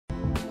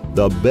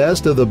The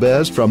best of the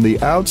best from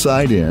the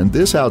outside in,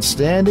 this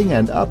outstanding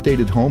and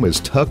updated home is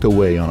tucked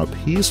away on a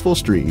peaceful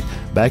street,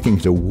 backing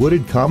to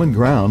wooded common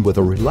ground with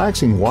a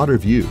relaxing water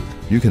view.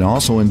 You can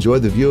also enjoy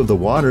the view of the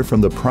water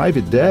from the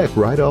private deck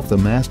right off the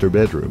master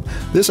bedroom.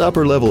 This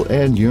upper-level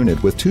end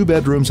unit with 2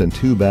 bedrooms and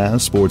 2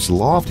 baths sports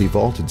lofty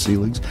vaulted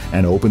ceilings,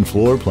 an open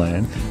floor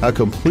plan, a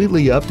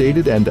completely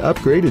updated and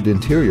upgraded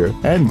interior,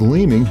 and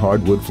gleaming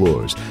hardwood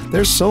floors.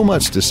 There's so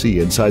much to see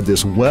inside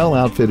this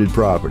well-outfitted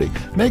property.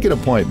 Make an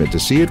appointment to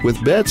see it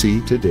with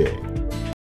Betsy today.